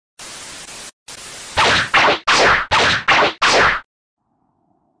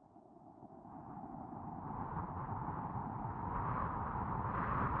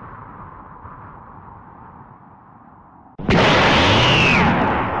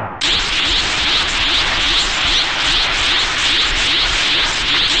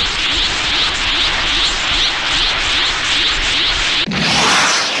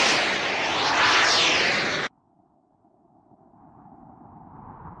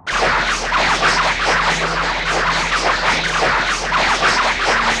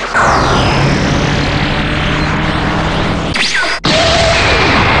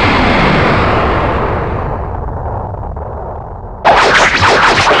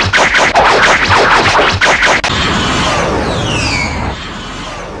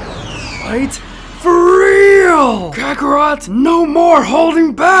Kakarot, no more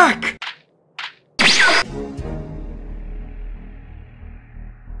holding back!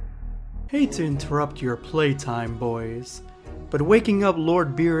 Hate to interrupt your playtime, boys, but waking up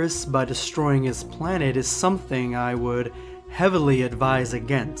Lord Beerus by destroying his planet is something I would heavily advise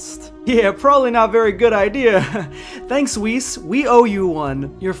against. Yeah, probably not very good idea. Thanks, Whis, we owe you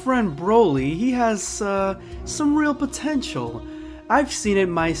one. Your friend BROLY, he has some real potential. I've seen it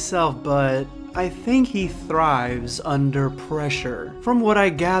myself, but I think he thrives under pressure. From what I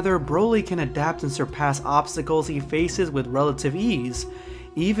gather, BROLY can adapt and surpass obstacles he faces with relative ease.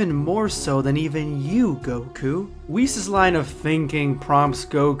 Even more so than even you, Goku. Whis' line of thinking prompts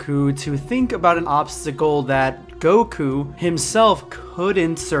Goku to think about an obstacle that Goku himself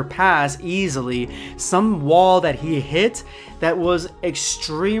couldn't surpass easily. Some wall that he hit that was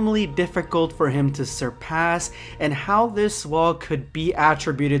extremely difficult for him to surpass, and how this wall could be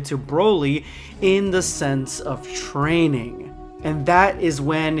attributed to BROLY in the sense of training. And that is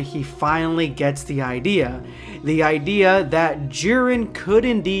when he finally gets the idea. The idea that Jiren could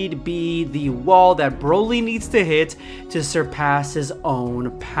indeed be the wall that BROLY needs to hit to surpass his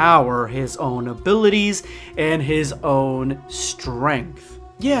own power, his own abilities, and his own strength.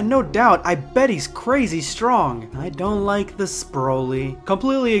 Yeah, no doubt, I bet he's crazy strong. I don't like this BROLY.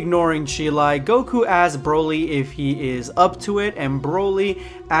 Completely ignoring Chilai, Goku asks BROLY if he is up to it, and BROLY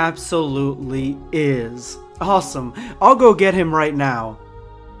absolutely is. Awesome, I'll go get him right now.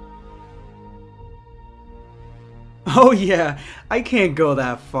 Oh yeah, I can't go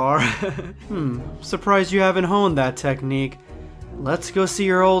that far. Surprised you haven't honed that technique. Let's go see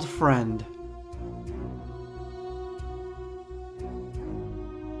your old friend.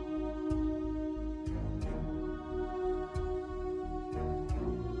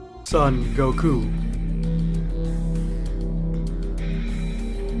 Son Goku.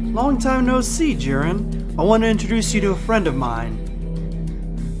 Long time no see, Jiren. I want to introduce you to a friend of mine.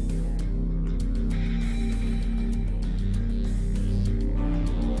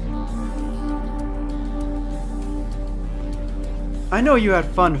 I know you had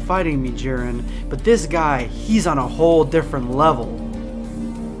fun fighting me, Jiren, but this guy, he's on a whole different level.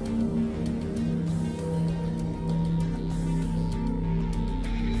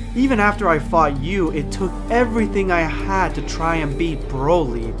 Even after I fought you, it took everything I had to try and beat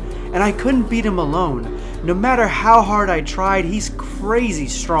BROLY, and I couldn't beat him alone. No matter how hard I tried, he's crazy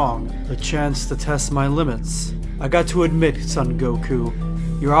strong. A chance to test my limits. I got to admit, son Goku,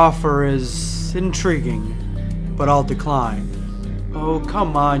 your offer is intriguing, but I'll decline. Oh,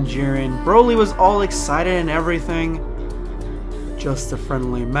 come on, Jiren. BROLY was all excited and everything. Just a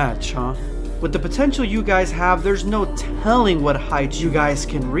friendly match, huh? With the potential you guys have, there's no telling what heights you guys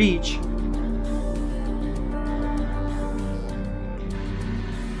can reach.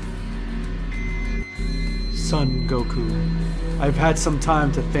 Son Goku, I've had some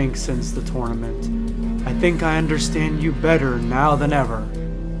time to think since the tournament. I think I understand you better now than ever.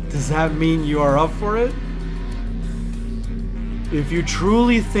 Does that mean you are up for it? If you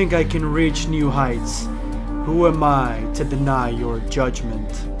truly think I can reach new heights, who am I to deny your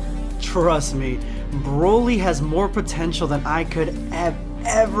judgment? Trust me, BROLY has more potential than I could have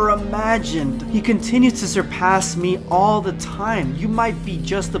ever imagined. He continues to surpass me all the time. You might be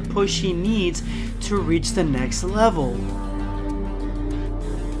just the push he needs to reach the next level.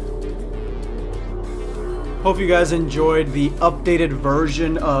 Hope you guys enjoyed the updated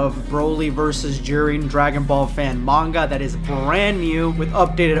version of BROLY vs. Jiren Dragon Ball fan manga that is brand new with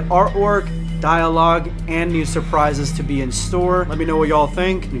updated artwork, dialogue, and new surprises to be in store. Let me know what y'all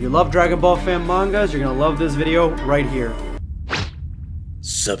think. If you love Dragon Ball fan mangas, you're gonna love this video right here.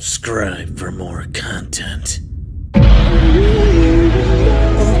 Subscribe for more content. Or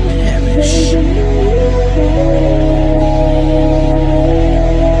perish.